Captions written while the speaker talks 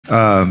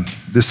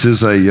This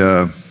is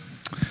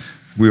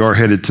we are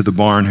headed to the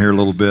barn here a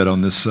little bit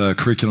on this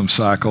curriculum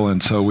cycle,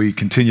 and so we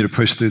continue to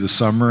push through the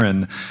summer,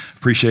 and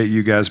appreciate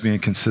you guys being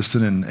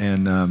consistent,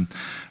 and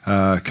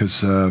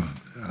because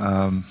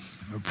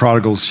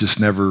prodigals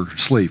just never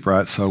sleep,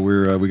 right? So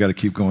we got to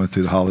keep going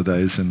through the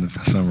holidays and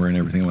the summer and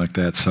everything like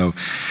that. So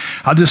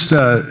I'll just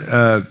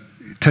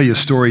tell you a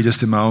story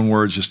just in my own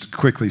words, just to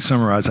quickly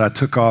summarize. I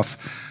took off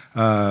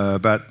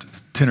about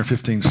 10 or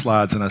 15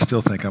 slides, and I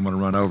still think I'm going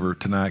to run over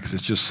tonight because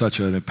it's just such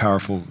a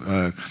powerful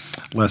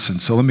lesson.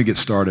 So let me get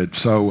started.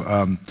 So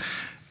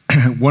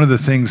one of the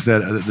things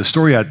that, the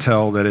story I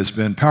tell that has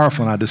been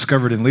powerful, and I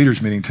discovered in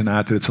leaders meeting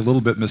tonight that it's a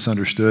little bit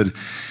misunderstood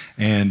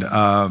and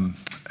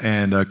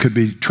could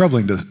be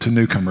troubling to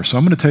newcomers. So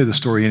I'm going to tell you the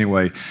story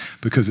anyway,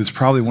 because it's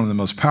probably one of the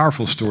most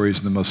powerful stories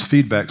and the most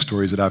feedback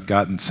stories that I've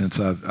gotten since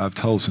I've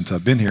told since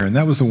I've been here. And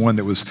that was the one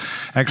that was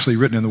actually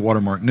written in the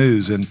Watermark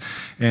News. And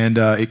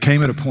it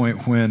came at a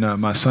point when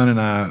my son and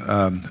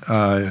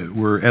I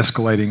were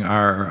escalating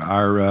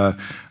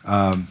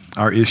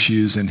our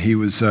issues, and he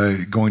was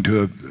going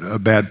to a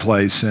bad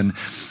place, and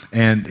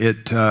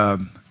it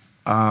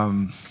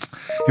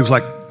was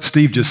like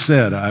Steve just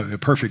said, a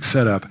perfect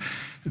setup.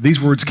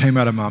 These words came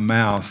out of my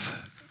mouth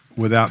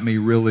without me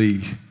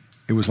really,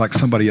 it was like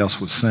somebody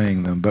else was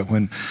saying them. But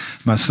when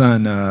my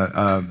son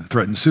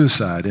threatened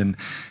suicide, and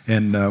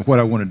what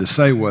I wanted to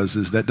say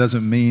is that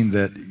doesn't mean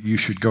that you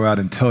should go out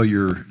and tell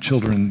your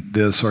children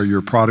this or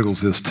your prodigals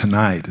this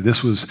tonight.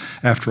 This was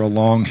after a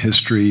long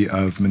history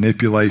of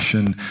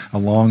manipulation, a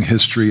long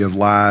history of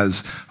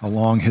lies, a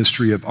long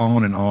history of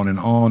on and on and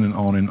on and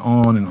on and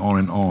on and on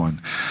and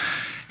on.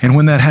 And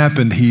when that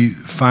happened, he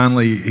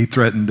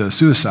threatened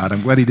suicide.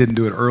 I'm glad he didn't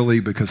do it early,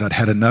 because I'd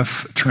had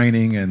enough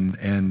training and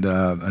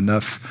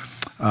enough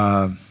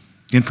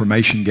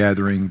information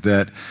gathering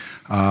that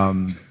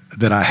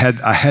I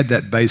had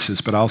that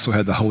basis, but I also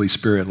had the Holy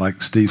Spirit,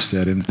 like Steve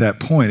said. And at that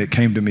point, it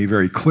came to me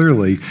very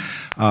clearly,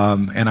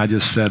 and I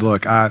just said,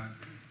 "Look,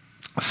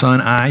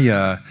 son,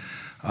 I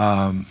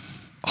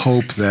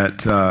hope that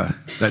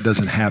that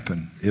doesn't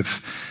happen.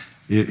 If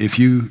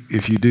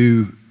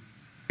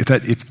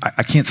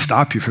I can't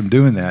stop you from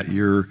doing that.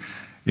 You're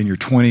in your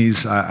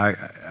 20s.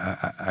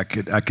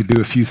 I could do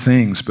a few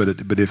things, but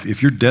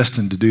if you're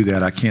destined to do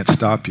that, I can't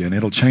stop you, and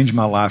it'll change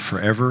my life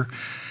forever.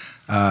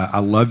 I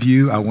love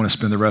you. I want to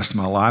spend the rest of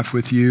my life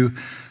with you.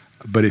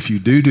 But if you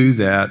do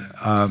that,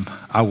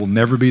 I will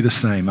never be the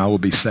same. I will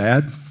be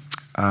sad,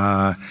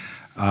 and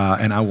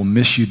I will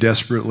miss you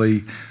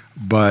desperately.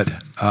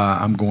 But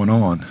I'm going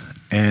on,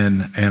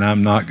 and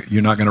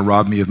you're not going to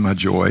rob me of my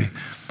joy."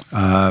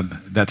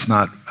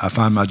 I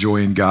find my joy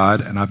in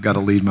God, and I've got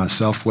to lead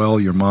myself well,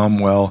 your mom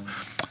well,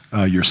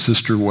 your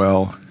sister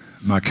well,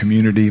 my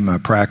community, my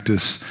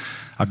practice.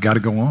 I've got to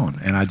go on,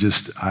 and I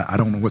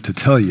don't know what to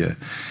tell you.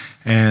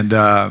 And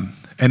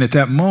at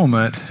that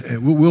moment,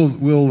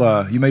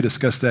 you may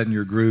discuss that in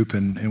your group,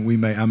 and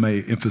I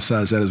may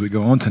emphasize that as we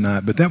go on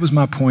tonight. But that was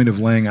my point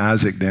of laying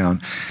Isaac down,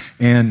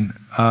 and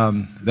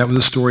that was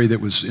a story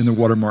that was in the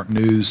Watermark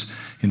News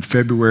in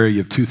February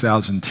of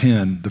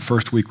 2010, the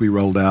first week we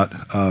rolled out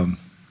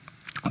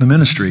the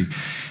ministry.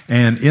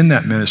 And in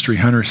that ministry,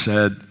 Hunter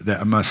said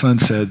that my son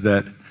said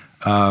that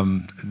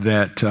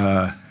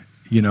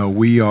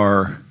we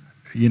are.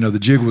 The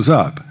jig was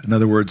up. In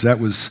other words, that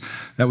was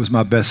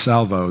my best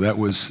salvo.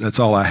 That's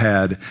all I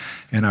had,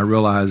 and I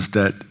realized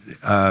that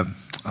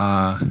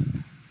I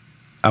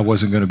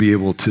wasn't going to be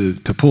able to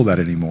pull that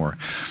anymore.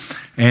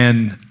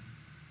 And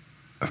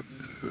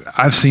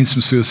I've seen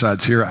some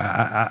suicides here.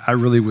 I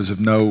really was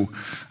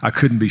I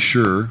couldn't be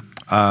sure.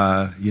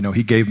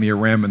 He gave me a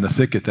ram in the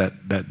thicket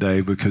that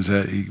day because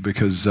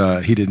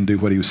he didn't do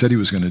what he said he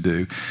was going to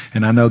do.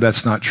 And I know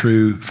that's not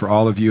true for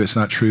all of you. It's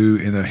not true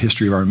in the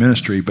history of our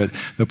ministry. But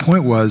the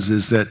point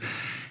is that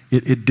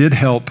it did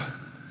help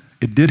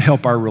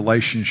our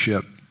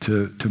relationship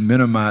to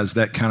minimize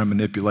that kind of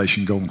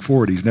manipulation going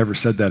forward. He's never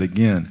said that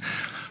again.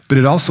 But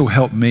it also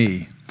helped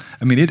me.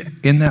 I mean,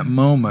 in that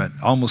moment,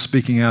 almost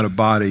speaking out of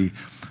body,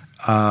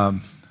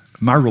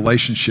 my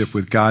relationship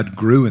with God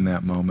grew in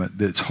that moment.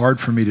 That's hard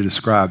for me to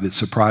describe. That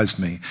surprised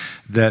me,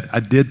 that I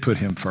did put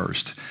him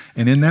first.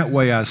 And in that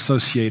way, I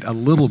associate a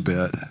little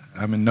bit.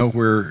 I mean,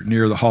 nowhere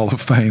near the Hall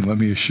of Fame, let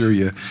me assure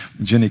you.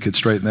 Jenny could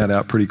straighten that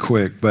out pretty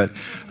quick. But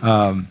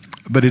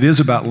it is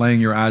about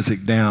laying your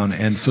Isaac down.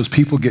 And so as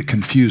people get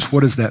confused,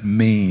 what does that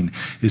mean?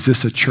 Is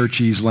this a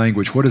churchese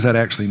language? What does that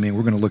actually mean?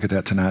 We're going to look at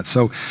that tonight.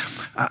 So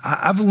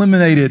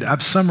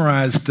I've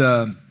summarized,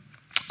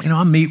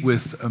 I meet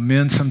with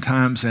men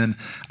sometimes, and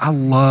I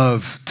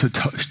love to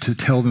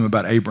tell them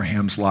about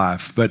Abraham's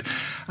life, but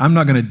I'm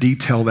not going to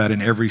detail that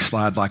in every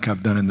slide like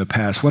I've done in the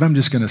past. What I'm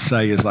just going to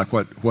say is like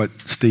what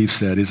Steve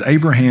said, is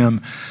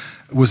Abraham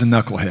was a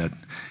knucklehead.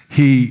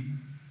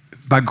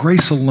 By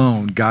grace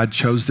alone, God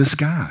chose this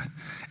guy,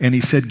 and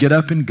he said, "Get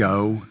up and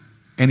go,"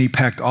 and he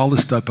packed all the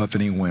stuff up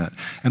and he went.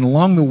 And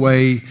along the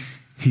way,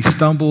 he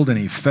stumbled and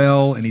he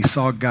fell, and he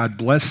saw God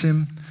bless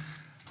him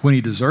when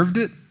he deserved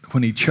it,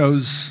 when he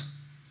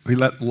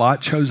let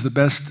Lot chose the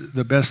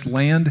best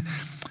land,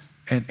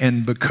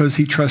 and because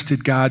he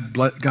trusted God,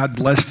 God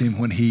blessed him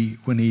when he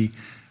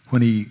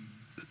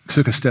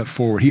took a step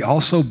forward. He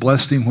also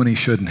blessed him when he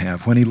shouldn't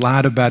have, when he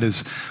lied about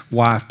his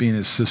wife being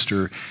his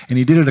sister, and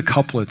he did it a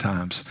couple of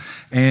times.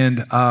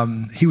 And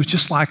he was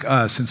just like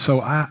us. And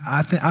so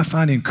I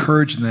find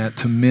encouragement that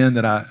to men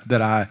that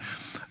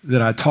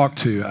I talk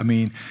to. I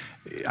mean,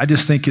 I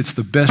just think it's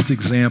the best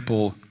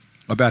example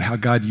about how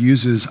God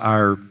uses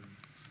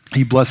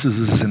he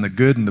blesses us in the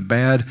good and the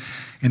bad,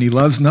 and he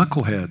loves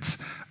knuckleheads.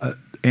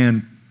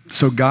 And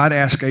so God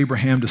asked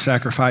Abraham to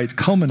sacrifice. It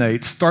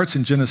culminates, starts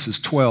in Genesis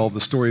 12,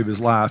 the story of his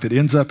life. It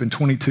ends up in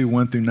 22,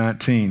 1 through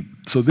 19.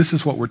 So this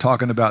is what we're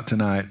talking about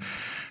tonight.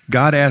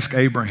 God asked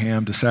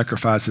Abraham to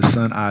sacrifice his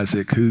son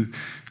Isaac, who,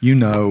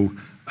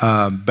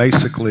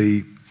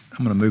 basically,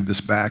 I'm going to move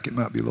this back. It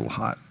might be a little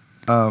hot.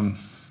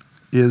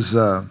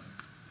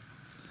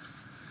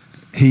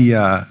 He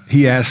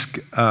asked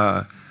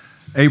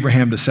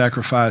Abraham to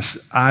sacrifice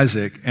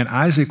Isaac, and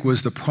Isaac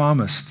was the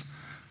promised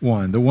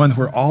one, the one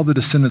where all the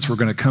descendants were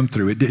going to come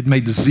through. It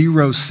made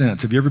zero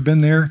sense. Have you ever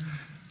been there?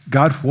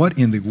 God, what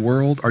in the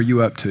world are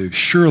you up to?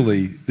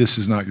 Surely this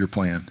is not your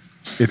plan.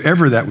 If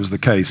ever that was the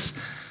case,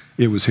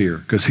 it was here,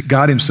 because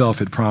God himself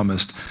had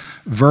promised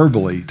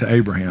verbally to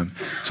Abraham.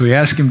 So he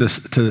asked him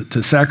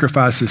to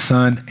sacrifice his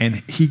son,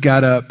 and he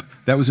got up.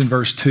 That was in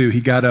verse 2. He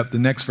got up, the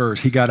next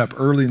verse, he got up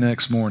early the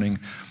next morning,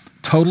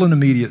 total and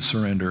immediate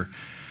surrender.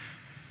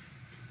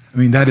 I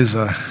mean, that's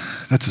a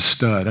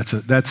stud.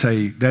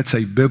 That's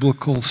a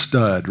biblical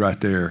stud right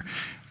there.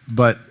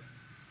 But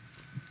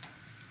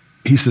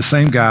he's the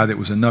same guy that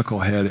was a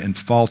knucklehead and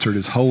faltered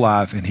his whole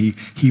life, and he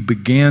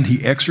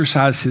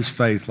exercised his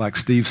faith, like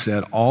Steve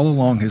said, all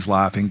along his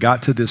life and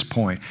got to this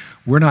point.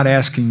 We're not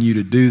asking you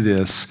to do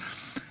this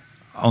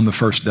on the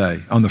first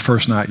day, on the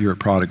first night you're at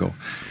Prodigal.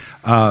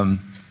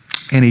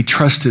 And he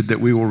trusted that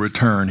we will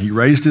return. He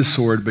raised his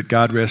sword, but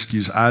God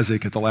rescues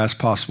Isaac at the last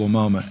possible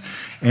moment.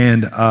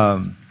 And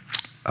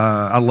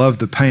I love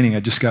the painting. I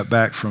just got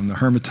back from the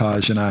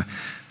Hermitage, and I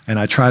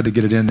tried to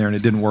get it in there, and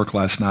it didn't work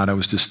last night. I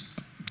was just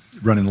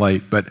running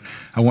late. But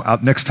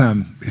next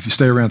time, if you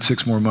stay around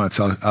 6 more months,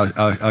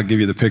 I'll give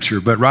you the picture.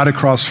 But right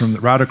across from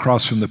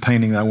the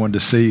painting that I wanted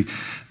to see,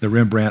 the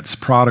Rembrandt's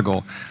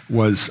Prodigal,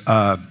 was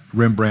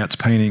Rembrandt's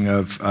painting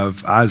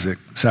of Isaac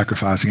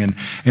sacrificing,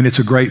 and it's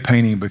a great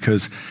painting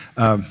because,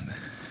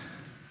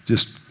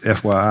 just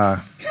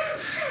FYI,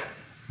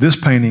 this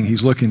painting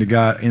he's looking to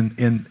God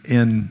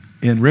in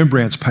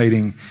Rembrandt's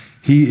painting,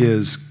 he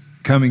is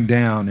coming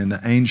down, and the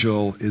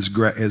angel is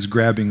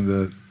grabbing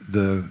the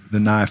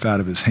knife out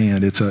of his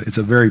hand. It's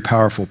a very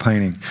powerful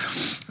painting,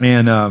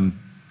 and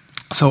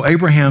so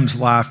Abraham's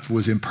life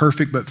was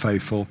imperfect but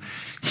faithful.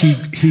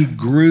 He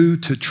grew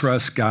to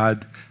trust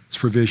God's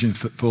provision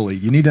fully.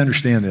 You need to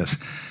understand this.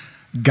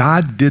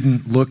 God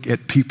didn't look at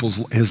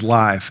his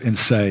life and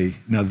say,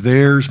 "Now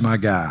there's my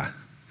guy.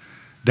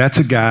 That's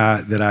a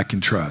guy that I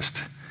can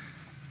trust."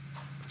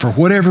 For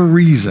whatever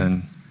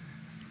reason,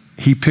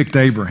 he picked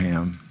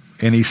Abraham,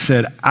 and he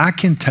said, I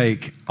think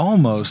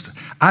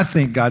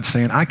God's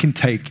saying, I can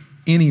take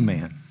any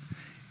man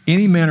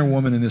or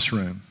woman in this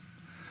room,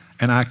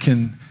 and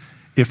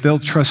if they'll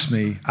trust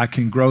me, I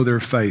can grow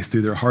their faith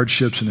through their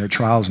hardships and their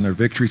trials and their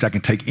victories. I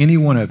can take any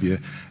one of you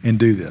and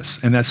do this.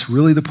 And that's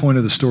really the point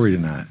of the story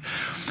tonight.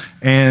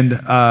 And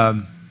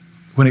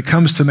when it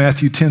comes to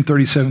Matthew 10,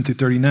 37 through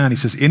 39, he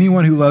says,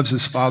 anyone who loves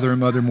his father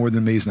and mother more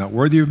than me is not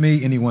worthy of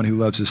me. Anyone who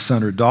loves his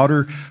son or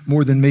daughter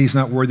more than me is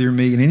not worthy of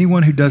me. And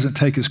anyone who doesn't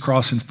take his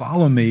cross and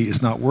follow me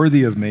is not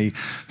worthy of me.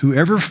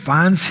 Whoever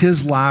finds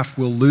his life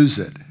will lose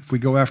it. If we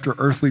go after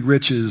earthly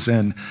riches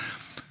and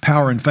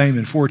power and fame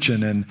and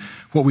fortune and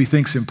what we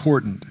think is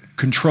important,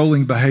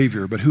 controlling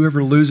behavior, but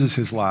whoever loses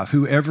his life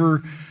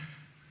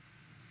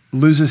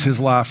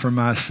for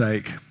my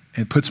sake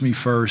and puts me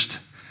first,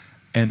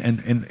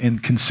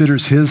 and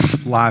considers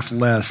his life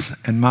less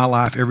and my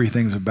life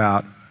everything's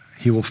about,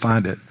 he will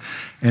find it.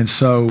 And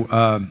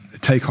so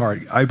take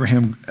heart.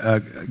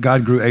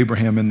 God grew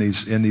Abraham in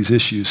these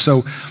issues.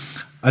 So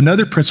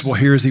another principle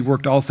here is he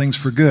worked all things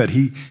for good.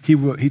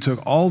 He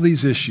took all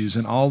these issues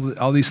and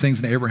all these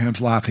things in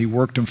Abraham's life, he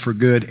worked them for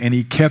good, and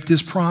he kept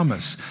his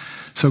promise.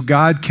 So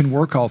God can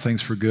work all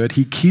things for good.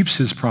 He keeps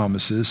his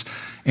promises,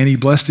 and he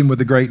blessed him with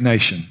a great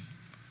nation.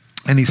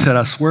 And he said,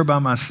 I swear by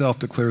myself,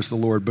 declares the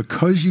Lord,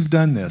 because you've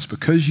done this,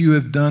 because you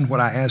have done what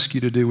I asked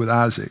you to do with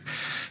Isaac,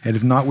 and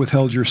have not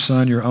withheld your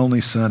son, your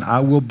only son, I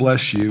will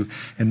bless you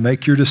and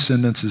make your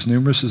descendants as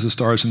numerous as the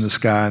stars in the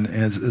sky and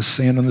as the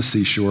sand on the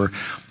seashore.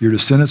 Your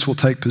descendants will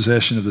take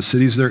possession of the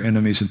cities of their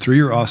enemies, and through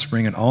your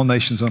offspring and all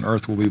nations on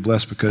earth will be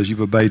blessed because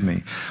you've obeyed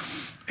me.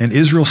 And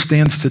Israel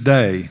stands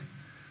today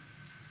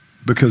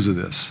because of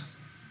this.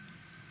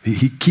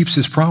 He keeps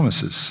his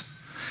promises.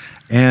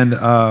 And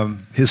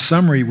his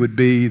summary would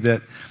be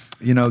that,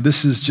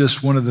 this is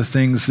just one of the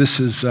things, this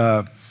is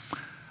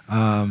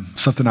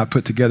something I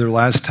put together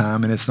last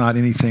time, and it's not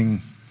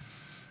anything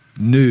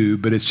new,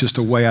 but it's just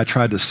a way I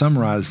tried to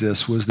summarize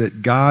this, was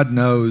that God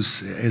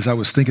knows, as I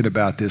was thinking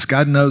about this,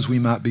 God knows we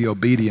might be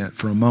obedient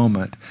for a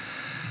moment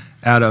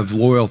out of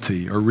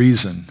loyalty or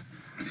reason,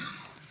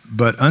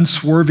 But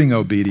unswerving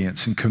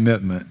obedience and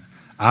commitment,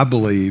 I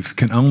believe,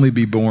 can only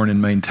be born and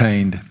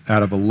maintained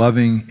out of a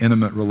loving,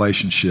 intimate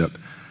relationship.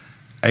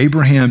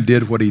 Abraham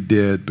did what he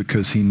did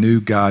because he knew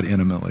God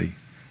intimately.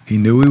 He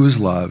knew he was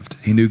loved.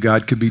 He knew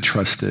God could be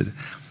trusted.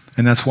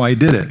 And that's why he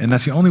did it. And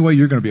that's the only way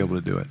you're going to be able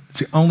to do it. It's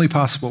the only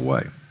possible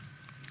way.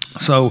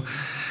 So,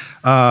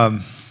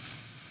 and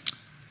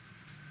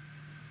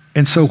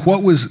so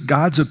what was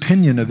God's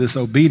opinion of this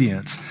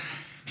obedience?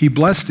 He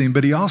blessed him,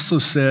 but he also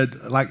said,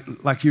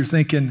 like you're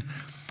thinking,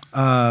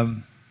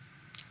 why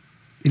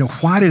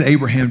did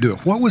Abraham do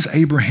it? What was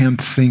Abraham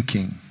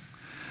thinking?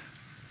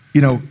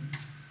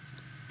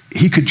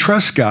 He could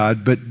trust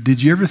God, but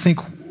did you ever think,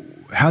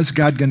 how's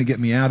God going to get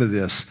me out of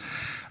this?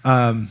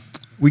 The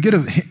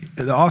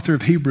author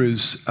of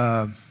Hebrews,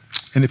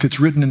 and if it's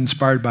written and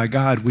inspired by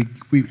God,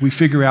 we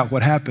figure out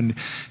what happened.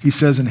 He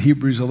says in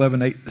Hebrews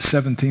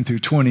 11:17 through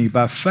 20,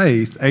 by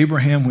faith,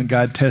 Abraham, when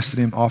God tested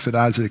him, offered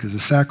Isaac as a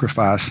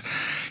sacrifice.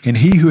 And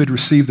he who had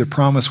received the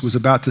promise was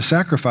about to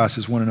sacrifice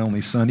his one and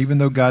only son, even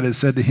though God had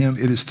said to him,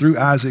 it is through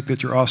Isaac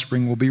that your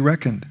offspring will be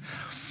reckoned.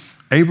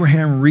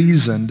 Abraham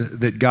reasoned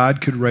that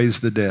God could raise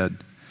the dead.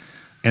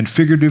 And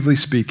figuratively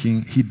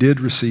speaking, he did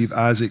receive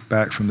Isaac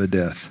back from the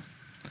death.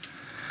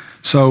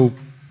 So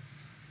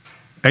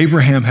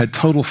Abraham had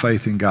total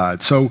faith in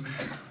God. So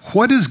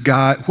what does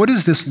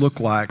this look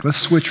like? Let's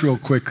switch real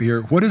quick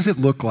here. What does it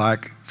look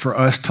like for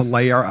us to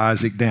lay our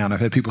Isaac down? I've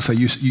had people say,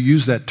 you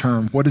use that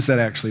term. What does that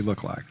actually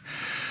look like?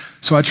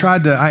 So I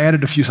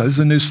added a few slides. This is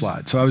a new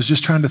slide. So I was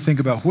just trying to think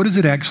about what does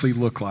it actually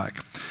look like?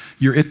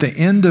 You're at the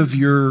end of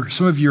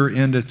some of you are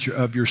end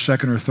of your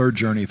second or third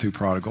journey through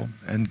Prodigal.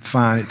 And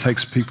fine, it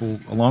takes people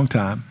a long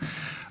time.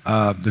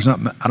 I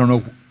don't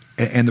know,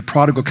 and the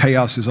Prodigal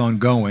chaos is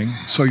ongoing.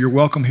 So you're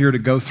welcome here to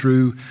go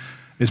through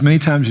as many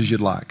times as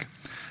you'd like.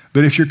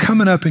 But if you're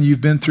coming up and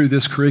you've been through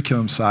this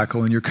curriculum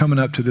cycle and you're coming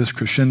up to this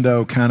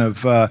crescendo kind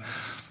of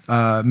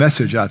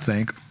message, I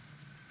think,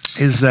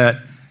 is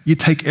that you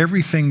take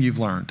everything you've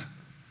learned.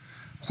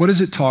 What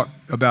does it talk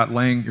about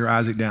laying your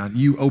Isaac down?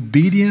 You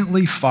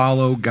obediently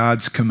follow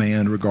God's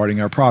command regarding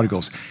our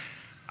prodigals.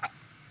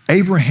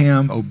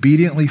 Abraham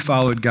obediently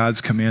followed God's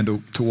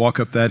command to walk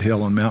up that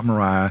hill on Mount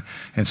Moriah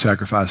and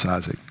sacrifice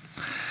Isaac.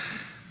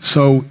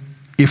 So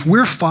if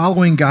we're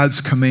following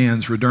God's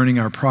commands regarding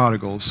our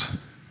prodigals,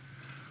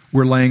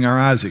 we're laying our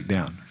Isaac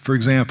down. For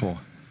example,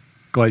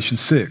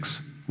 Galatians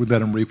 6, we let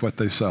them reap what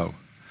they sow.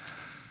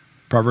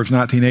 Proverbs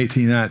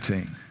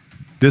 19:18-19.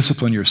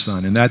 Discipline your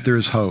son, in that there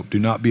is hope. Do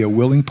not be a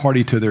willing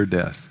party to their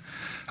death.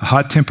 A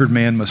hot-tempered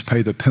man must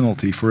pay the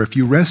penalty, for if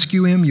you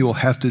rescue him, you will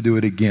have to do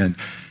it again.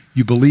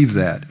 You believe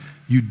that.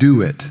 You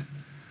do it.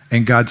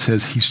 And God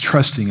says, he's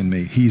trusting in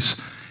me. He's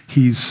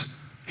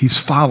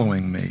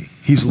following me.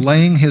 He's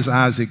laying his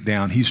Isaac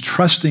down. He's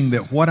trusting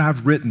that what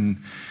I've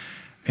written,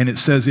 and it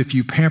says, if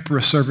you pamper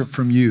a servant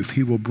from youth,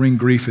 he will bring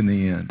grief in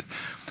the end.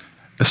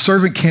 A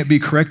servant can't be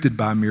corrected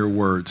by mere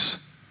words.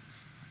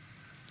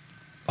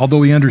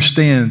 Although he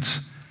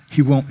understands,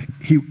 he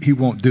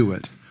won't do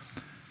it.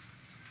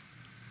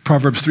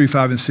 Proverbs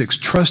 3:5-6,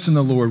 trust in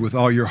the Lord with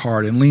all your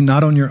heart and lean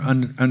not on your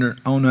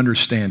own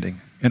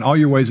understanding. In all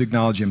your ways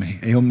acknowledge him,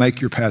 and he'll make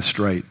your path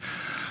straight.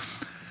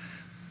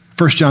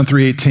 1 John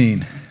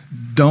 3:18,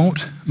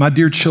 my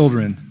dear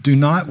children, do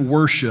not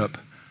worship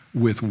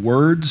with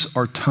words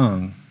or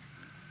tongue,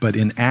 but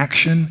in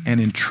action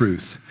and in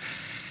truth.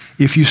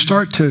 If you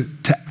start to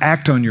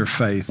act on your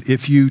faith,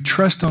 if you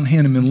trust on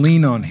him and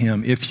lean on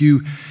him, if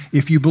you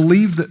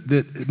believe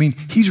that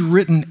he's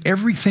written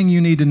everything you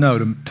need to know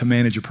to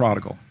manage a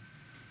prodigal.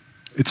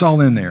 It's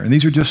all in there. And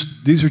these are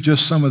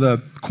just some of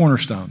the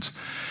cornerstones.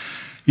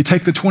 You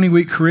take the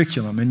 20-week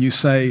curriculum and you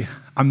say,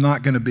 I'm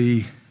not going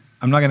to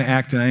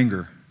act in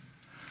anger.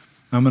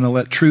 I'm going to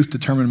let truth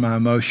determine my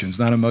emotions,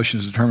 not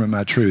emotions determine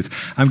my truth.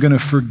 I'm going to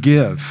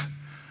forgive.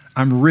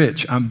 I'm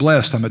rich, I'm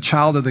blessed, I'm a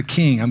child of the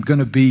King, I'm going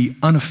to be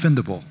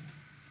unoffendable,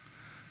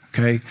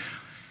 okay?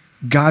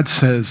 God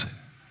says,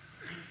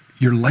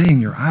 you're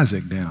laying your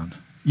Isaac down.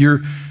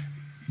 You're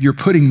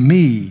putting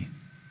me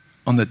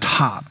on the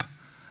top.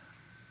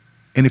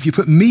 And if you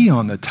put me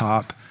on the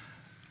top,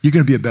 you're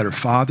going to be a better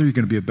father, you're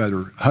going to be a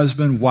better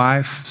husband,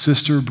 wife,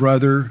 sister,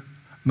 brother,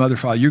 mother,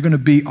 father. You're going to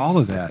be all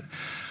of that.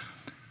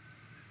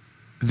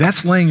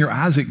 That's laying your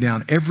Isaac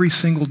down every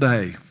single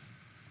day.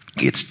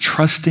 It's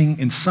trusting,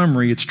 in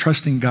summary, it's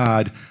trusting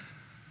God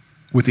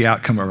with the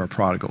outcome of our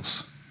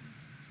prodigals.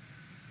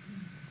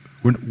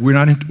 We're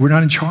not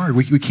in charge.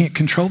 We can't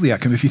control the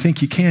outcome. If you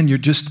think you can, you're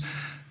just,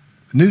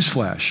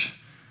 newsflash,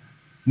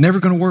 never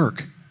going to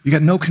work. You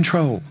got no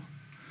control.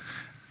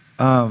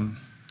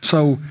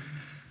 So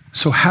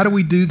how do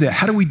we do that?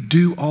 How do we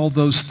do all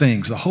those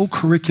things? The whole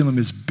curriculum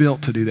is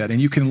built to do that.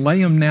 And you can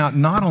lay them now,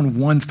 not on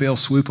one fell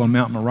swoop on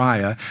Mount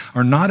Moriah,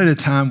 or not at a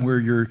time where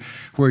your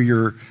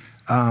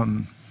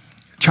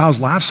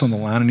child's life's on the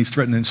line and he's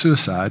threatening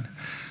suicide,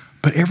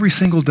 but every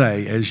single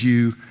day as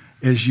you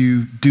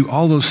do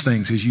all those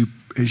things, as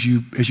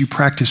you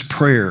practice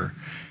prayer,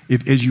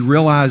 as you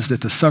realize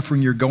that the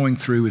suffering you're going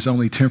through is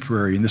only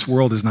temporary and this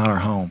world is not our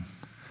home.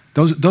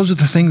 Those are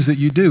the things that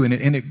you do, and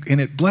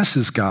it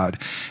blesses God,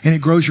 and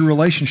it grows your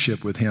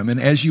relationship with him.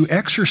 And as you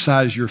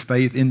exercise your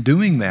faith in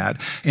doing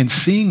that and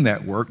seeing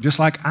that work, just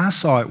like I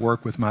saw it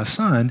work with my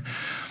son,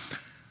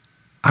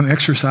 I'm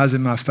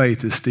exercising my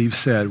faith, as Steve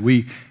said.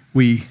 We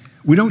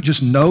don't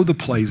just know the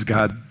plays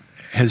God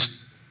has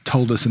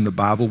told us in the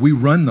Bible, we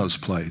run those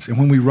plays. And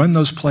when we run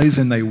those plays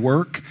and they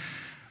work,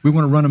 we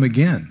want to run them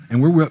again.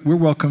 And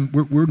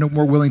we're no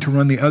more willing to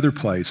run the other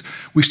plays.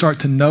 We start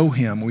to know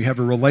him. We have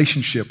a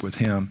relationship with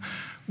him.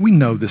 We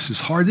know this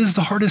is hard. This is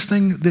the hardest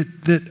thing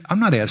that I'm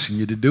not asking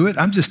you to do it.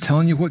 I'm just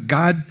telling you what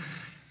God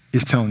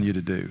is telling you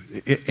to do.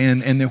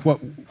 And then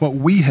what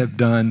we have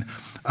done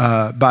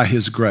by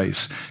his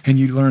grace. And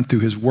you learn through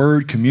his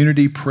word,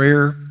 community,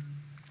 prayer,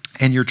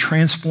 and you're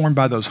transformed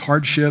by those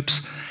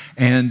hardships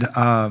and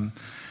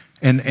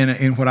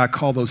what I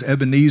call those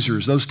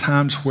Ebenezers, those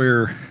times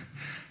where,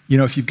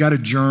 if you've got a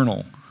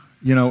journal,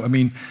 you know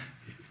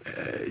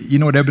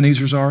what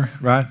Ebenezers are,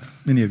 right?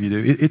 Many of you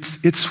do.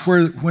 It's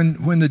where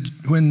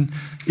when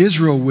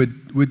Israel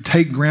would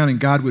take ground and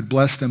God would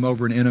bless them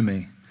over an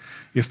enemy,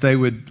 if they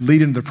would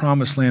lead into the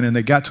promised land and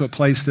they got to a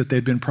place that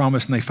they'd been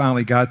promised and they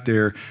finally got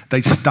there,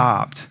 they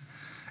stopped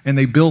and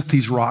they built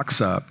these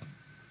rocks up.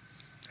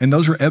 And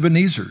those are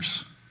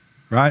Ebenezers.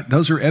 Right?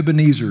 Those are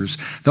Ebenezers.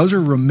 Those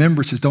are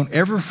remembrances. Don't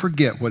ever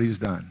forget what he's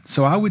done.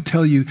 So I would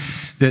tell you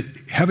that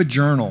have a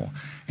journal,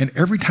 and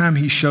every time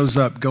he shows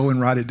up, go and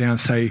write it down.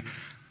 Say,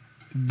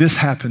 this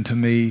happened to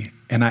me,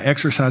 and I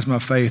exercised my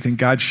faith, and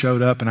God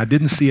showed up, and I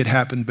didn't see it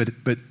happen,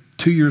 but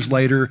 2 years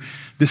later,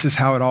 this is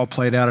how it all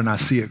played out, and I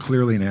see it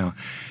clearly now.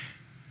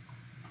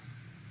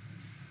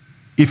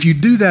 If you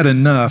do that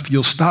enough,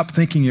 you'll stop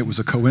thinking it was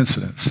a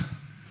coincidence,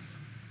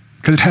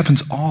 because it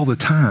happens all the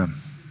time.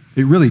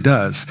 It really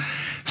does.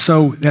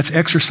 So that's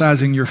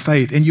exercising your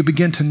faith, and you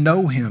begin to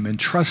know him and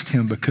trust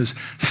him, because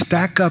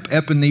stack up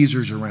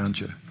Ebenezers around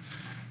you.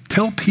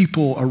 Tell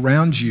people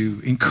around you,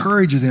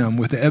 encourage them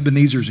with the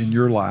Ebenezers in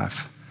your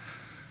life,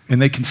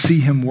 and they can see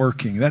him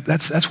working.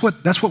 That's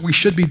what we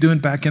should be doing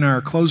back in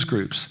our closed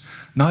groups.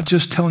 Not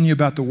just telling you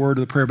about the word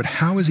or the prayer, but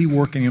how is he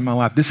working in my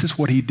life? This is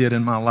what he did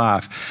in my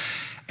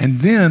life.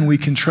 And then we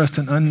can trust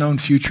an unknown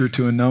future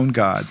to a known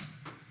God.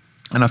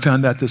 And I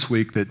found out this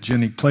week that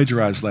Jenny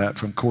plagiarized that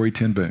from Corrie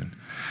ten Boom.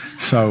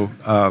 So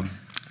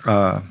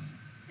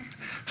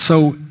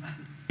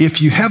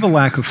if you have a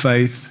lack of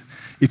faith,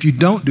 if you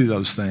don't do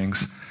those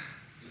things,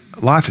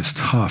 life is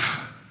tough.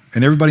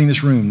 And everybody in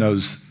this room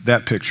knows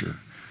that picture.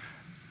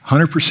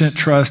 100%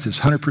 trust is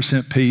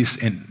 100%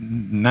 peace, and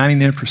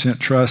 99%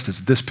 trust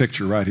is this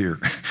picture right here,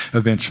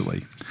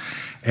 eventually.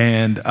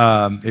 And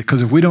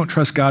because if we don't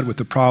trust God with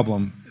the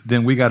problem,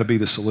 then we got to be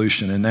the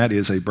solution, and that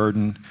is a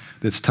burden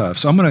that's tough.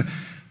 So I'm going to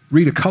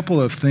read a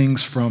couple of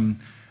things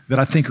that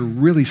I think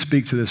really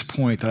speak to this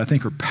point, that I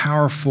think are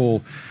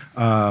powerful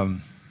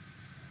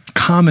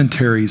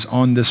commentaries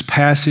on this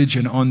passage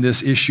and on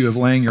this issue of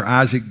laying your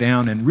Isaac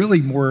down, and really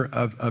more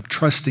of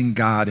trusting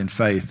God in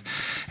faith.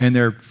 And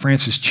they're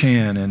Francis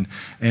Chan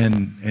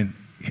and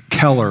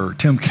Keller,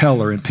 Tim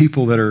Keller, and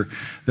people that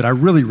I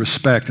really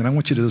respect. And I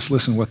want you to just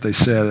listen to what they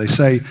say. They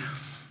say,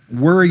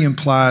 worry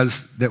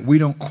implies that we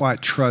don't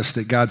quite trust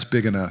that God's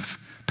big enough,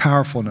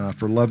 powerful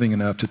enough, or loving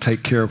enough to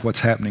take care of what's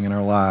happening in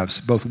our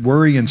lives. Both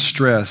worry and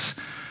stress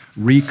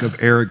reek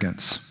of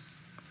arrogance.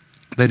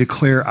 They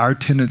declare our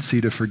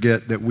tendency to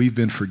forget that we've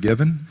been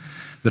forgiven,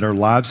 that our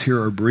lives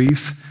here are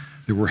brief,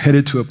 that we're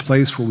headed to a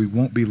place where we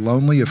won't be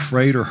lonely,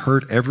 afraid, or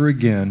hurt ever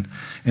again.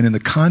 And in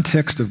the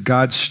context of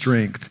God's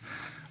strength,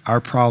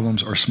 our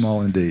problems are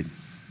small indeed.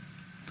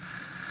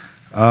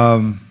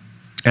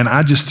 And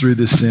I just threw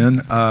this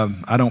in.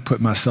 I don't put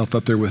myself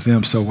up there with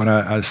them. So when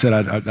I said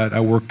I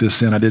worked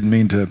this in, I didn't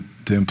mean to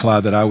imply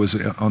that I was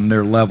on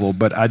their level.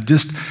 But I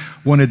just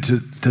wanted to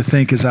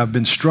think, as I've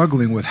been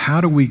struggling with, how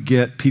do we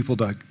get people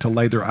to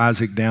lay their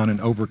Isaac down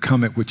and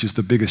overcome it, which is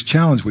the biggest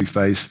challenge we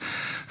face.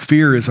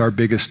 Fear is our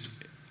biggest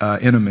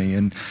enemy.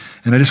 And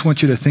I just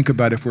want you to think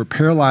about, if we're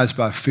paralyzed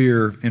by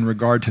fear in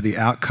regard to the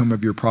outcome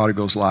of your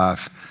prodigal's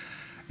life,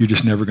 you're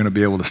just never going to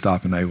be able to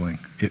stop enabling.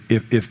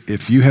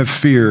 If you have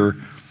fear,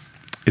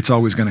 it's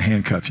always going to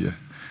handcuff you.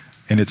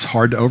 And it's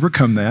hard to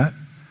overcome that.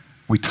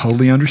 We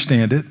totally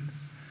understand it.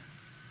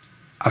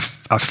 I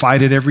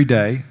fight it every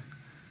day.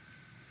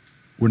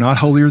 We're not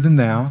holier than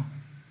thou.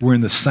 We're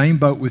in the same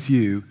boat with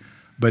you.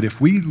 But if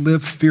we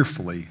live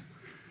fearfully,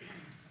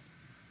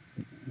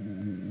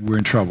 we're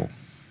in trouble.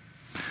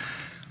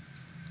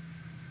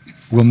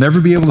 We'll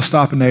never be able to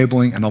stop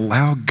enabling and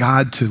allow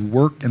God to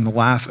work in the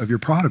life of your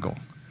prodigal,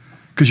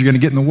 because you're going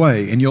to get in the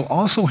way. And you'll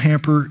also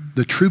hamper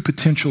the true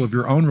potential of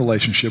your own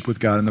relationship with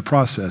God in the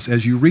process.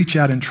 As you reach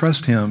out and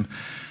trust him,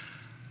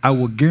 I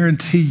will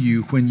guarantee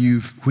you, when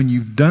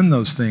you've done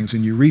those things,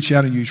 when you reach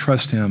out and you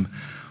trust him,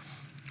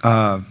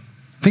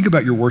 think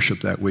about your worship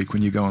that week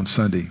when you go on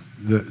Sunday.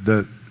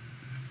 The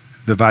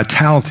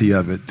vitality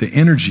of it, the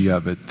energy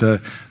of it,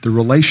 the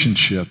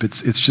relationship,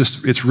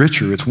 it's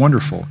richer, it's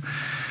wonderful.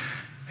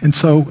 And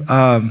so,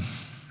 1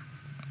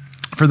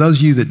 For those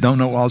of you that don't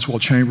know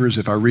Oswald Chambers,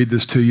 if I read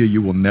this to you,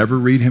 you will never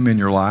read him in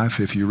your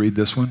life if you read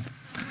this one.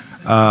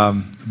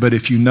 But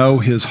if you know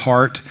his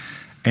heart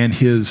and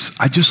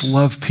I just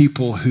love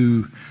people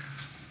who,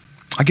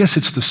 I guess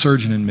it's the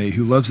surgeon in me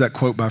who loves that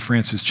quote by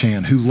Francis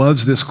Chan, who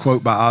loves this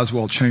quote by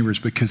Oswald Chambers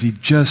because he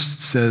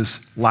just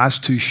says, life's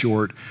too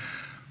short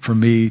for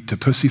me to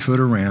pussyfoot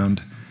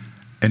around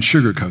and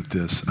sugarcoat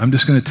this. I'm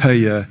just going to tell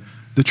you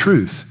the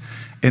truth.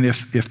 And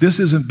if this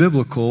isn't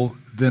biblical,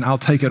 then I'll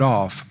take it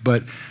off.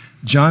 But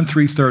John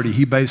 3:30,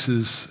 he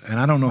bases, and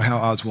I don't know how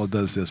Oswald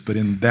does this, but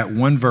in that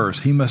one verse,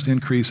 he must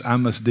increase, I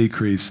must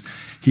decrease,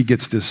 he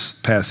gets this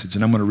passage,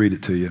 and I'm going to read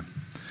it to you.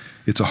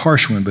 It's a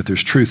harsh one, but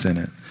there's truth in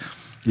it.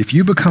 If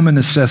you become a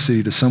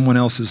necessity to someone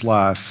else's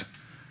life,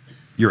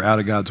 you're out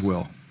of God's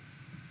will.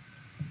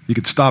 You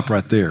could stop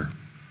right there,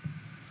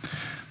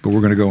 but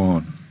we're going to go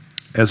on.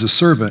 As a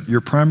servant,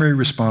 your primary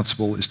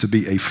responsible is to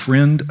be a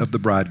friend of the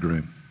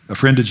bridegroom, a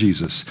friend of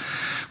Jesus.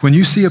 When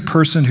you see a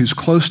person who's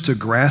close to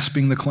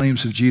grasping the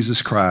claims of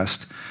Jesus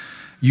Christ,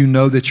 you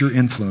know that your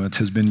influence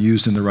has been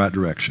used in the right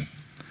direction.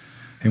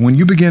 And when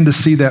you begin to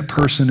see that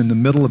person in the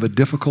middle of a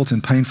difficult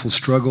and painful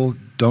struggle,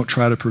 don't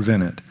try to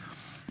prevent it,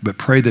 but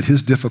pray that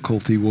his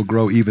difficulty will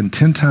grow even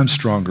 10 times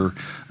stronger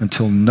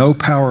until no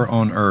power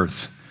on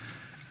earth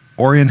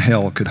or in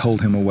hell could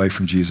hold him away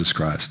from Jesus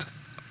Christ.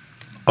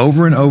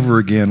 Over and over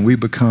again, we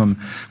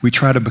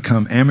try to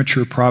become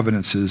amateur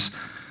providences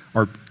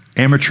or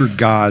amateur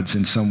gods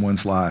in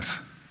someone's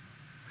life.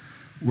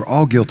 We're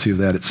all guilty of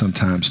that at some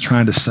times,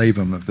 trying to save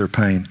them of their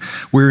pain.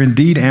 We're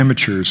indeed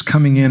amateurs,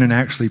 coming in and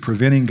actually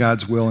preventing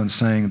God's will and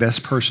saying this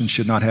person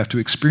should not have to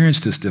experience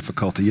this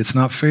difficulty. It's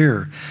not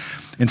fair.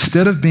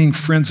 Instead of being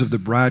friends of the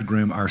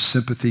bridegroom, our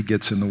sympathy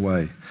gets in the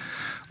way.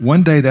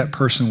 One day that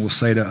person will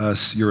say to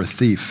us, "You're a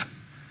thief.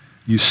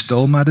 You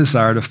stole my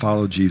desire to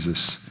follow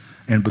Jesus.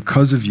 And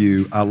because of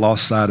you, I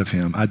lost sight of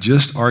him." I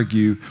just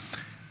argue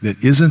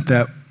that isn't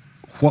that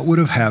what would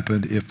have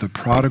happened if the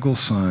prodigal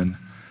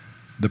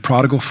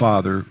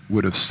father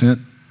would have sent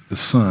the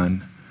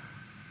son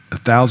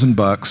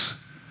 $1,000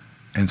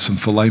 and some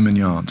filet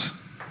mignons?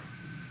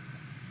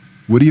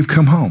 Would he have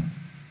come home?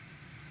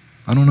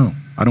 I don't know.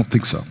 I don't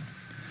think so.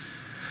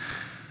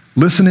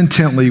 Listen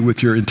intently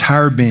with your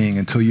entire being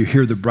until you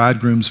hear the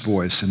bridegroom's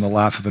voice in the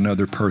life of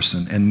another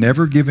person, and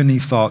never give any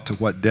thought to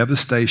what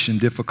devastation,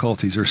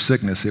 difficulties, or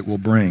sickness it will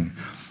bring.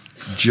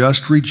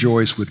 Just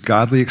rejoice with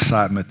godly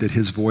excitement that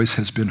his voice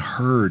has been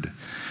heard.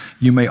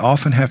 You may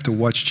often have to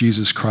watch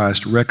Jesus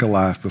Christ wreck a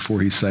life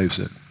before he saves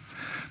it.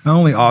 My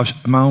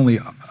only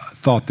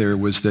thought there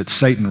was that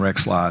Satan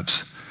wrecks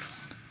lives.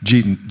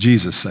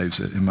 Jesus saves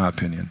it, in my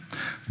opinion.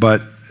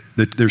 But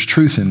there's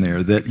truth in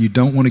there that you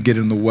don't want to get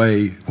in the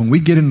way. When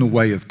we get in the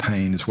way of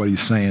pain, is what he's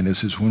saying,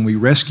 is when we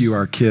rescue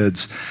our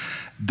kids,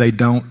 they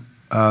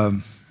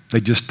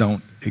just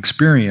don't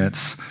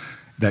experience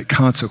that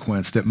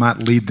consequence that might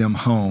lead them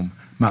home,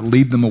 might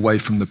lead them away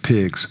from the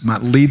pigs,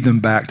 might lead them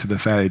back to the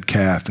fatted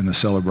calf in the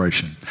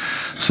celebration.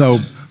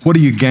 So what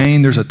do you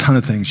gain? There's a ton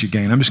of things you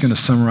gain. I'm just going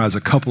to summarize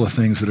a couple of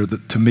things that are,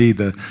 to me,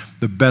 the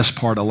best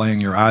part of laying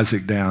your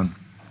Isaac down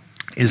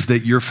is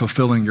that you're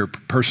fulfilling your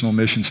personal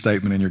mission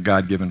statement and your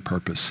God-given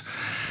purpose.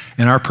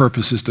 And our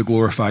purpose is to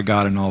glorify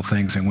God in all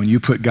things. And when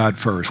you put God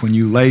first, when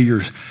you lay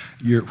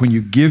when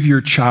you give your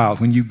child,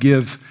 when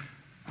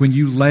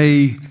you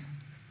lay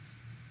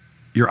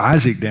your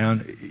Isaac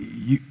down,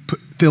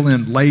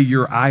 lay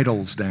your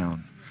idols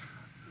down.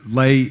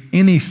 Lay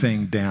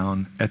anything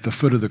down at the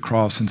foot of the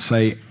cross and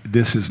say,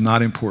 this is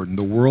not important.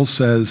 The world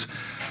says,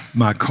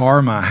 my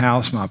car, my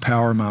house, my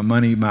power, my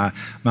money, my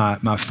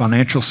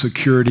financial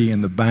security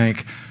in the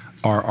bank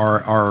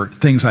are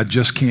things I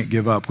just can't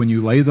give up. When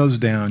you lay those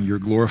down, you're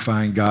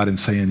glorifying God and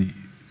saying,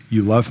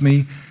 you love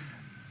me,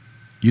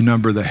 you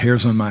number the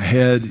hairs on my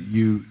head,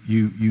 you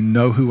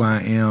know who I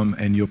am,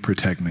 and you'll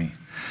protect me.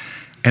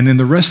 And then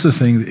the rest of the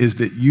thing is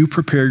that you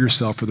prepare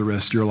yourself for the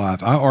rest of your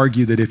life. I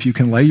argue that if you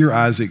can lay your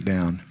Isaac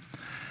down,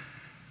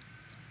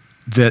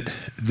 that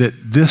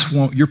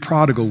your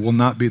prodigal will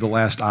not be the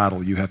last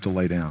idol you have to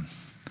lay down.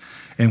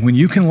 And when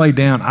you can lay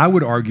down, I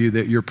would argue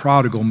that your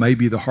prodigal may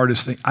be the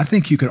hardest thing. I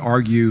think you could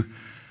argue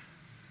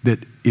that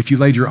if you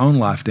laid your own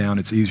life down,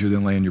 it's easier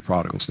than laying your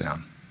prodigals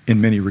down in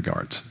many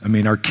regards. I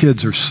mean, our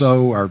kids are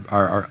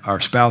our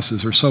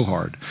spouses are so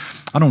hard.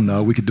 I don't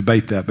know, we could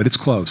debate that, but it's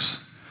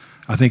close.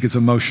 I think it's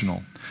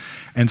emotional.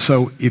 And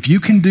so if you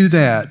can do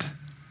that,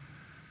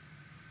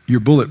 you're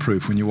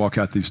bulletproof when you walk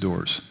out these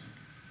doors.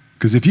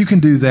 Because if you can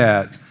do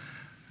that,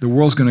 the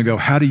world's going to go,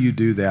 how do you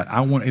do that?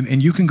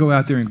 And you can go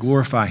out there and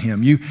glorify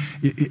him.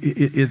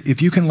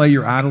 If you can lay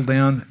your idol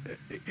down,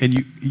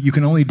 and you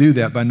can only do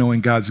that by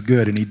knowing God's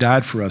good, and he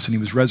died for us, and he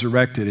was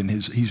resurrected, and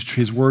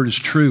his word is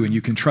true, and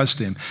you can trust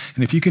him.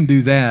 And if you can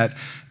do that,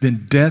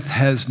 then death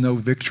has no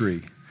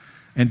victory,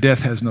 and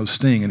death has no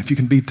sting. And if you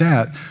can beat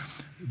that,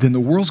 then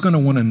the world's going to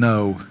want to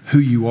know who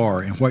you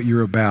are and what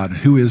you're about and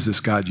who is this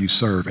God you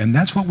serve. And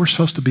that's what we're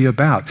supposed to be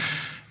about.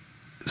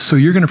 So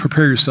you're going to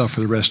prepare yourself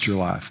for the rest of your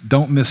life.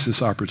 Don't miss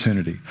this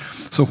opportunity.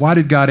 So why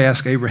did God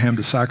ask Abraham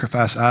to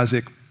sacrifice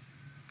Isaac?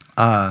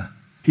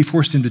 He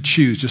forced him to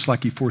choose, just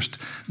like he forced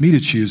me to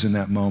choose in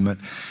that moment,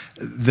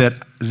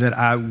 that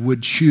I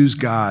would choose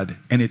God,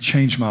 and it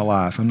changed my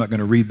life. I'm not going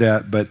to read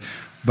that, but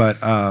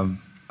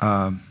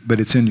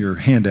it's in your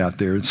handout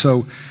there. And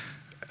so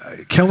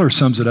Keller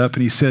sums it up,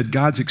 and he said,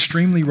 God's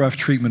extremely rough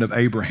treatment of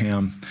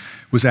Abraham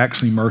was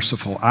actually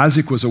merciful.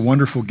 Isaac was a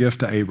wonderful gift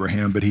to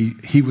Abraham, but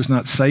he was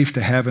not safe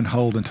to have and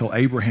hold until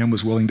Abraham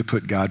was willing to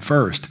put God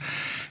first.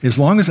 As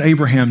long as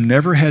Abraham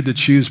never had to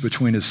choose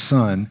between his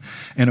son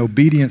and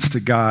obedience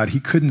to God, he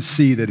couldn't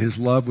see that his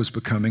love was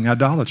becoming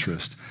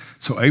idolatrous.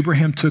 So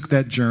Abraham took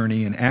that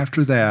journey, and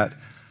after that,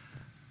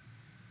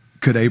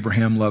 could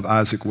Abraham love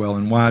Isaac well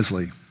and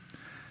wisely.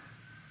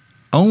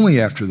 Only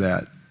after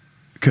that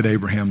could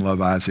Abraham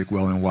love Isaac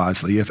well and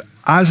wisely. If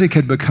Isaac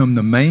had become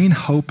the main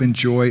hope and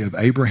joy of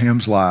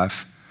Abraham's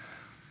life,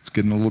 it's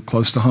getting a little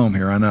close to home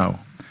here, I know.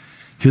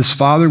 His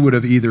father would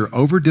have either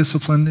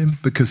over-disciplined him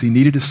because he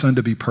needed his son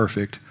to be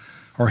perfect,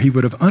 or he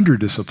would have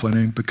under-disciplined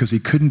him because he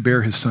couldn't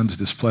bear his son's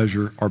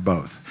displeasure, or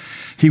both.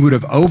 He would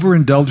have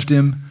overindulged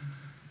him,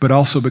 but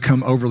also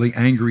become overly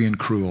angry and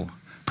cruel,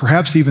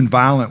 perhaps even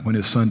violent when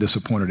his son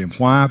disappointed him.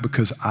 Why?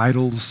 Because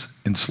idols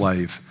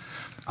enslave.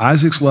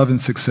 Isaac's love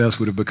and success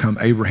would have become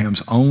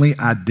Abraham's only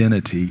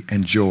identity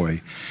and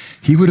joy.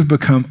 He would have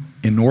become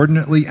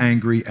inordinately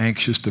angry,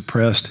 anxious,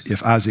 depressed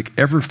if Isaac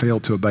ever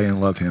failed to obey and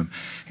love him.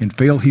 And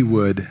fail he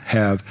would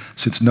have,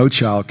 since no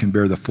child can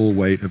bear the full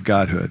weight of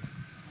godhood.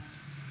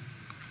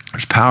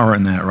 There's power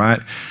in that, right?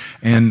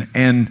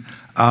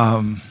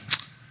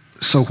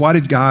 So why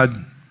did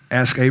God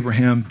ask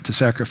Abraham to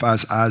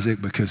sacrifice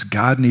Isaac? Because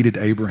God needed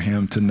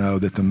Abraham to know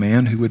that the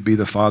man who would be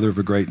the father of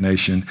a great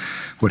nation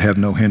would have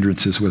no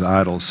hindrances with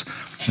idols.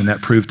 And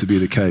that proved to be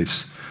the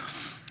case.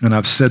 And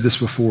I've said this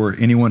before,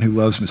 anyone who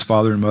loves his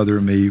father and mother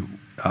and me,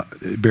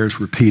 it bears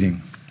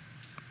repeating.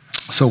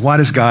 So why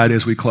does God,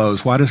 as we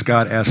close, why does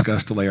God ask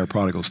us to lay our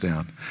prodigals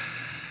down?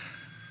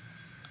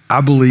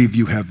 I believe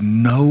you have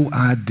no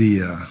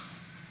idea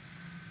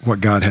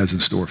what God has in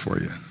store for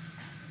you.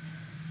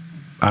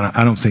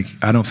 I don't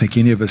think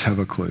any of us have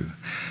a clue.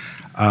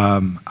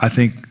 I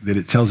think that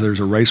it tells there's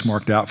a race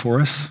marked out for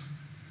us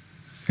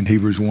in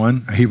Hebrews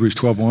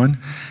 12:1,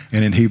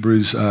 and in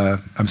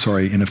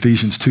in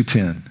Ephesians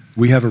 2:10.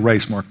 We have a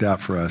race marked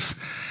out for us.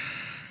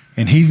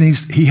 And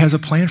he has a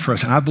plan for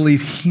us. And I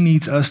believe he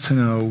needs us to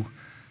know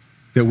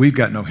that we've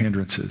got no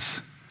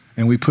hindrances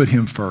and we put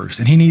him first.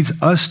 And he needs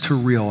us to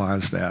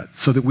realize that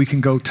so that we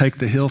can go take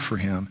the hill for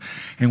him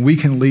and we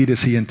can lead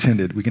as he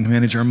intended. We can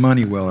manage our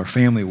money well, our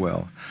family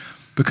well.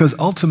 Because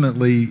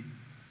ultimately,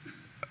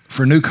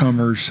 for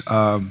newcomers,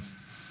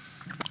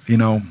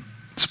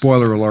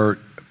 spoiler alert,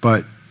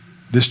 but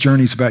this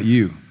journey's about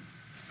you.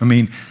 I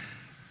mean,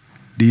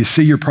 do you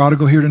see your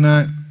prodigal here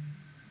tonight?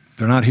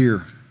 They're not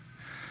here.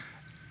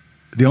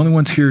 The only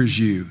ones here is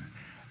you.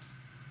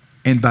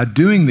 And by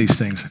doing these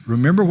things,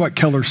 remember what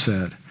Keller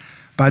said,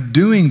 by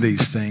doing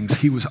these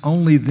things, he was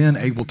only then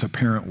able to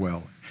parent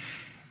well.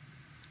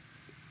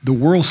 The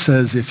world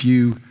says if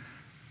you,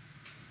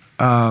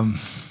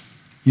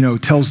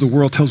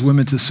 tells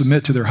women to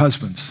submit to their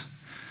husbands.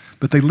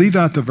 But they leave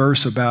out the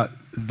verse about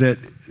that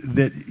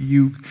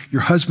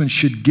your husband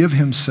should give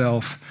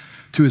himself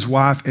to his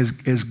wife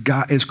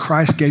as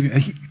Christ gave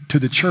him to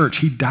the church.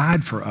 He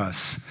died for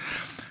us.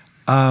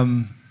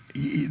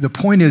 The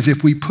point is,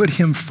 if we put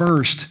him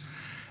first,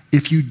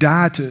 if you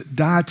die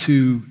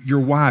to your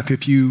wife,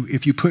 if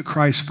you put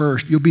Christ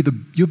first, you'll be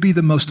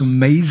the most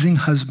amazing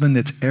husband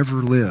that's ever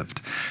lived.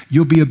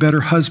 You'll be a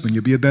better husband.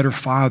 You'll be a better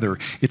father.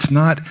 It's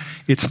not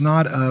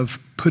of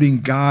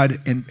putting God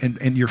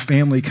and your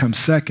family come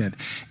second.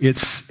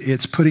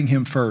 It's putting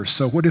him first.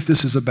 So what if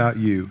this is about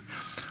you?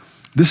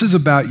 This is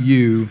about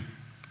you.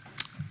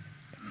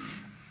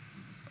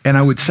 And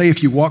I would say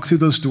if you walk through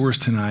those doors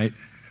tonight,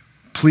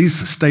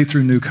 please stay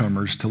through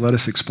newcomers to let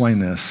us explain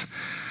this.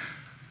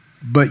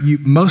 But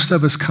most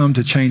of us come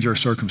to change our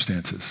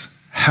circumstances.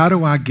 How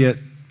do I get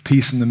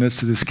peace in the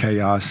midst of this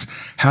chaos?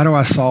 How do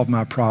I solve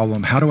my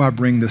problem? How do I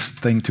bring this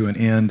thing to an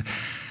end?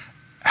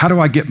 How do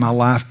I get my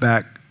life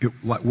back the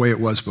way it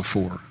was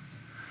before?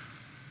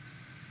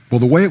 Well,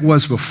 the way it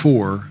was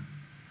before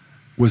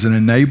was an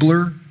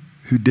enabler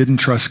who didn't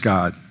trust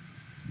God.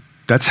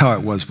 That's how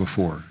it was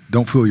before.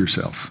 Don't fool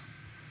yourself.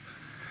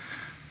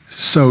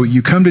 So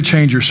you come to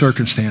change your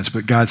circumstance,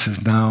 but God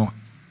says, no,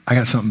 I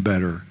got something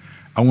better.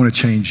 I want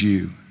to change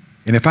you.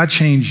 And if I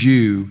change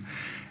you,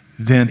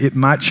 then it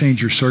might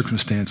change your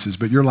circumstances,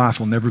 but your life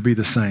will never be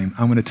the same.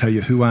 I'm going to tell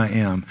you who I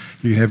am.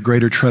 You can have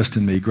greater trust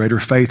in me, greater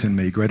faith in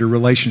me, greater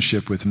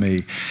relationship with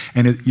me,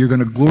 and you're going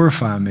to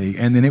glorify me,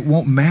 and then it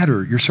won't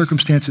matter. Your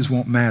circumstances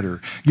won't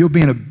matter. You'll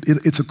be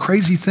it's a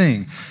crazy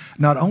thing.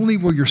 Not only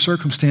will your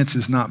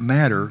circumstances not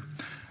matter,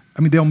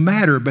 they'll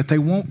matter, but they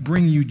won't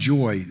bring you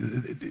joy.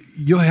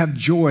 You'll have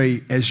joy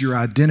as your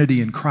identity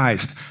in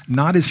Christ,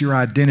 not as your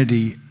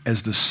identity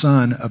as the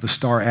son of a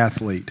star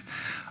athlete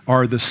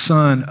or the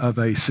son of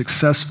a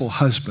successful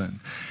husband.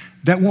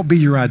 That won't be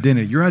your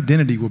identity. Your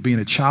identity will be in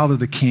a child of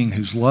the King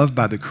who's loved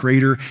by the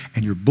Creator,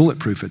 and you're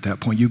bulletproof at that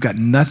point. You've got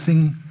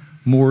nothing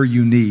more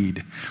you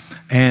need.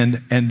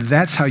 And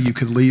that's how you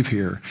could leave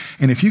here.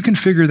 And if you can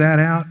figure that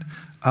out,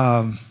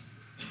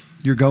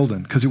 you're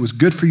golden, because it was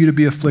good for you to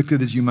be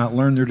afflicted as you might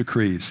learn their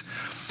decrees.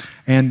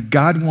 And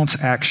God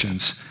wants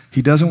actions.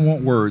 He doesn't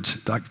want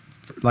words.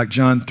 Like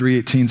John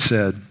 3:18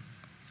 said,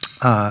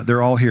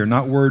 they're all here,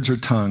 not words or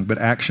tongue, but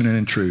action and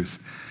in truth.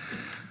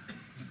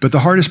 But the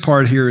hardest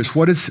part here is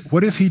what if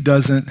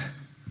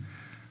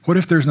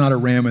there's not a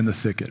ram in the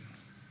thicket?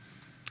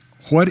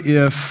 What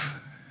if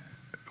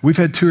we've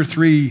had 2 or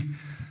 3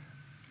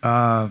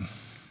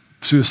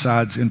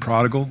 suicides in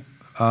Prodigal?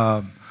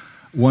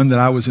 One that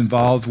I was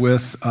involved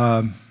with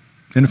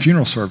in a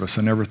funeral service.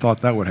 I never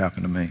thought that would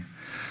happen to me.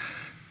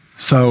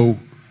 So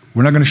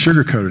we're not going to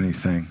sugarcoat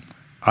anything.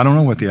 I don't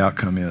know what the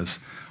outcome is.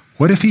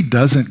 What if he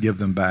doesn't give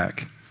them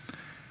back?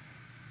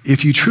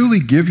 If you truly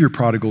give your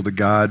prodigal to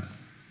God,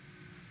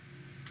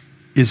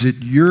 is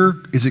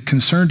it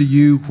concern to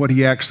you what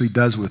he actually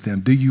does with them?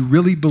 Do you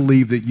really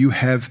believe that you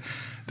have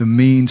the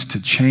means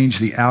to change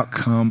the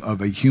outcome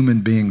of a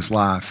human being's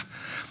life?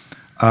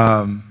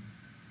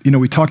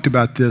 We talked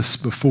about this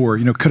before.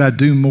 Could I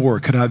do more?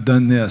 Could I have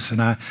done this?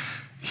 And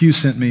Hugh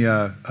sent me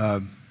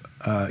a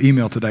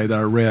email today that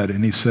I read,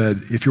 and he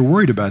said, if you're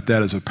worried about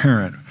that as a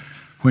parent,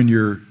 when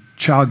your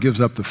child gives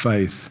up the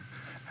faith,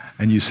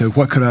 and you said,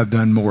 what could I have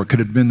done more?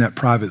 Could it have been that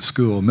private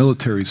school,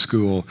 military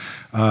school,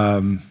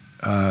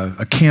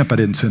 a camp I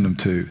didn't send them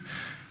to?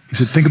 He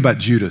said, think about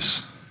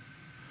Judas.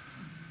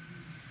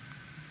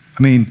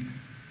 I mean,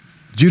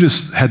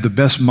 Judas had the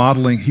best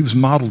modeling. He was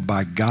modeled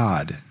by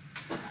God.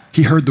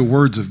 He heard the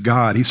words of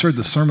God. He heard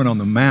the Sermon on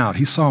the Mount.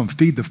 He saw him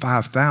feed the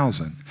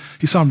 5,000.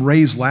 He saw him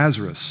raise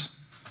Lazarus.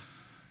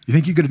 You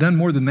think you could have done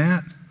more than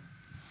that?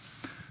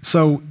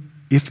 So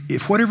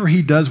if whatever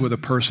he does with a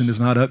person is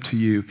not up to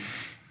you,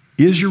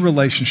 is your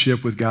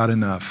relationship with God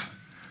enough?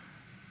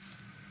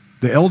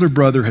 The elder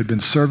brother had been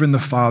serving the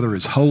father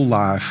his whole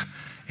life,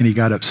 and he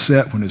got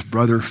upset when his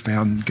brother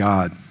found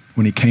God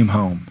when he came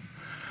home.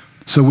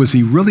 So was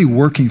he really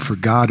working for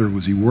God, or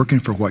was he working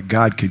for what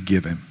God could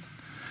give him?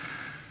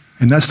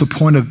 And that's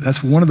one of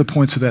the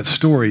points of that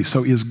story.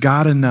 So is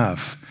God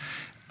enough?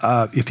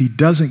 If he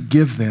doesn't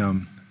give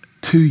them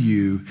to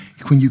you,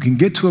 when you can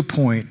get to a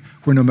point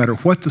where no matter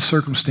what the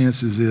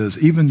circumstances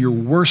is, even your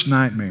worst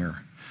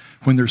nightmare,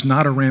 when there's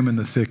not a ram in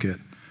the thicket,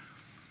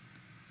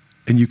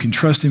 and you can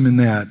trust him in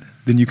that,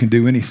 then you can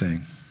do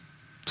anything.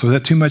 So is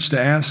that too much to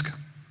ask?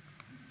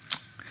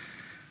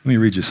 Let me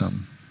read you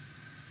something.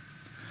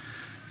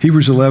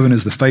 Hebrews 11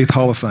 is the Faith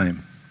Hall of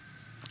Fame.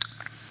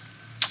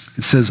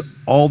 It says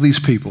all these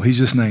people, he's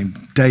just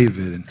named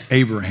David and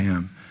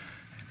Abraham,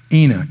 and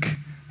Enoch.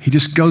 He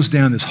just goes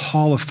down this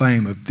hall of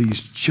fame of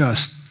these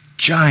just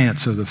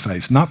giants of the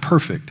faith. Not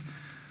perfect.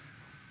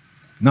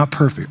 Not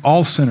perfect.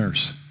 All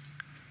sinners.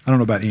 I don't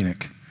know about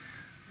Enoch.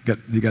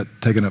 He got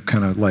taken up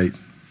kind of late.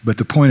 But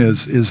the point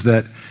is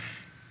that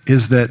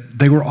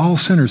they were all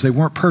sinners. They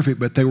weren't perfect,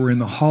 but they were in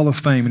the hall of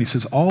fame. And he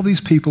says all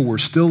these people were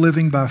still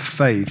living by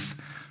faith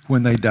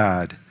when they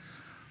died.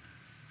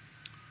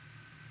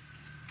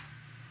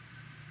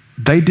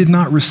 They did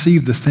not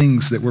receive the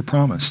things that were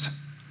promised.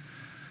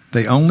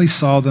 They only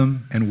saw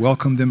them and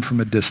welcomed them from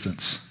a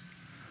distance.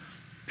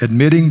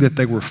 Admitting that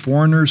they were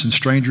foreigners and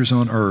strangers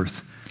on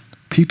earth,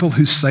 people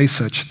who say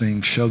such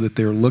things show that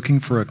they're looking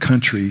for a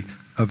country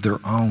of their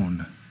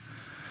own.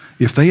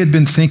 If they had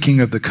been thinking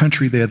of the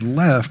country they had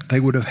left, they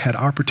would have had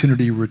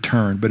opportunity to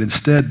return, but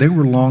instead they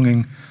were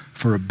longing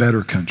for a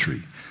better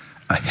country,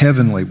 a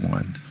heavenly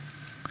one.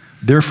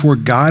 Therefore,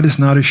 God is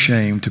not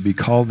ashamed to be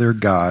called their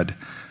God,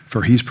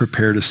 for he's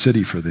prepared a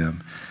city for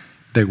them.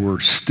 They were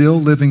still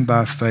living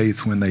by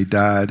faith when they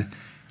died,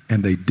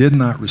 and they did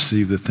not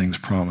receive the things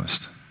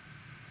promised.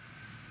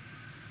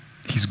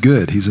 He's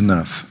good. He's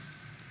enough.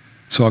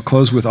 So I'll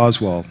close with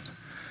Oswald.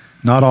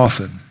 Not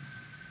often,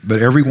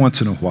 but every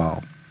once in a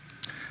while,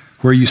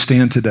 where you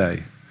stand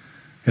today,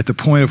 at the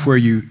point of where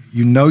you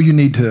know you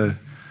need to.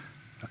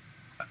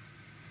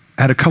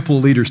 I had a couple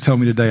of leaders tell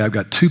me today, I've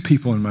got 2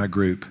 people in my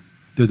group.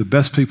 They're the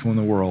best people in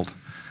the world,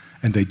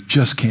 and they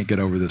just can't get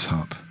over this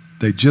hump.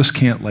 They just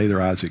can't lay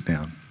their Isaac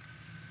down.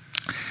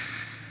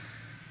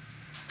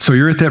 So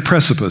you're at that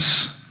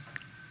precipice,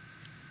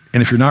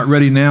 and if you're not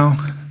ready now,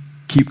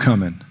 keep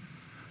coming.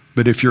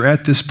 But if you're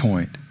at this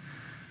point,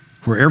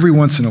 where every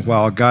once in a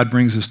while God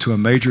brings us to a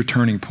major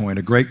turning point,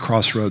 a great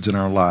crossroads in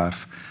our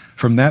life,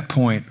 from that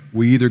point,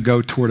 we either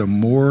go toward a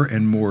more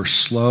and more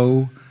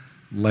slow,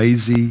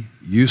 lazy,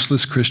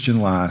 useless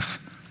Christian life,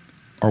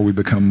 or we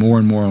become more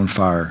and more on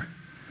fire,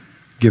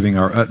 giving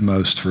our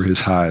utmost for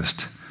his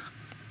highest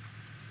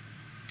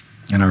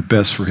and our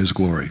best for his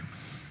glory.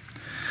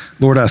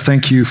 Lord, I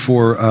thank you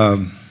for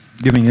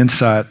giving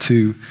insight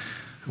to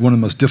one of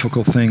the most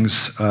difficult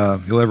things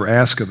you'll ever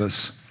ask of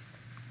us,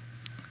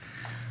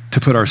 to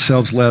put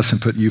ourselves less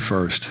and put you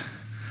first.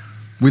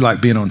 We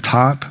like being on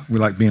top. We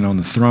like being on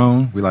the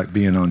throne. We like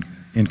being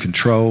in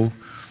control.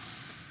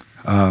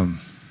 And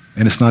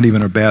it's not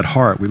even a bad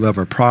heart. We love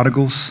our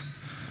prodigals.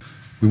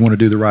 We want to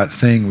do the right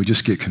thing. We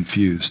just get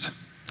confused.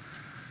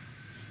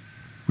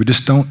 We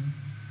just don't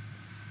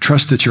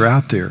trust that you're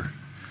out there.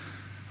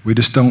 We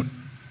just don't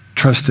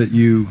trust that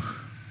you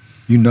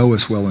know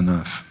us well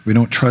enough. We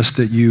don't trust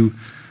that you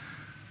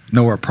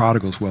know our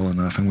prodigals well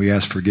enough, and we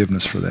ask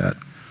forgiveness for that.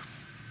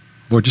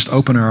 Lord, just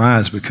open our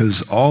eyes,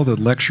 because all the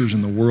lectures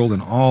in the world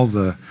and all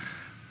the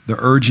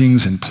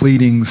urgings and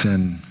pleadings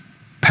and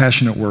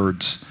passionate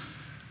words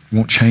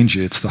won't change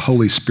you. It's the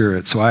Holy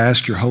Spirit. So I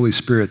ask your Holy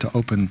Spirit to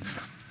open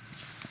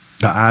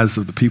the eyes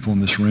of the people in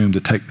this room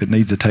that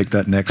need to take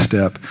that next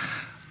step,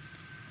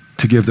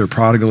 to give their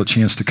prodigal a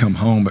chance to come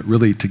home, but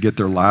really to get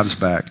their lives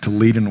back, to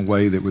lead in a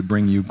way that would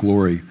bring you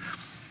glory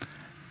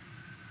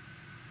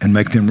and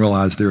make them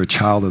realize they're a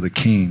child of the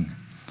King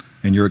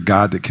and you're a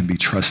God that can be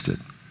trusted.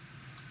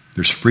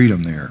 There's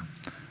freedom there.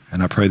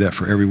 And I pray that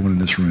for everyone in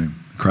this room.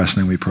 In Christ's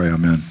name we pray,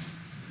 amen.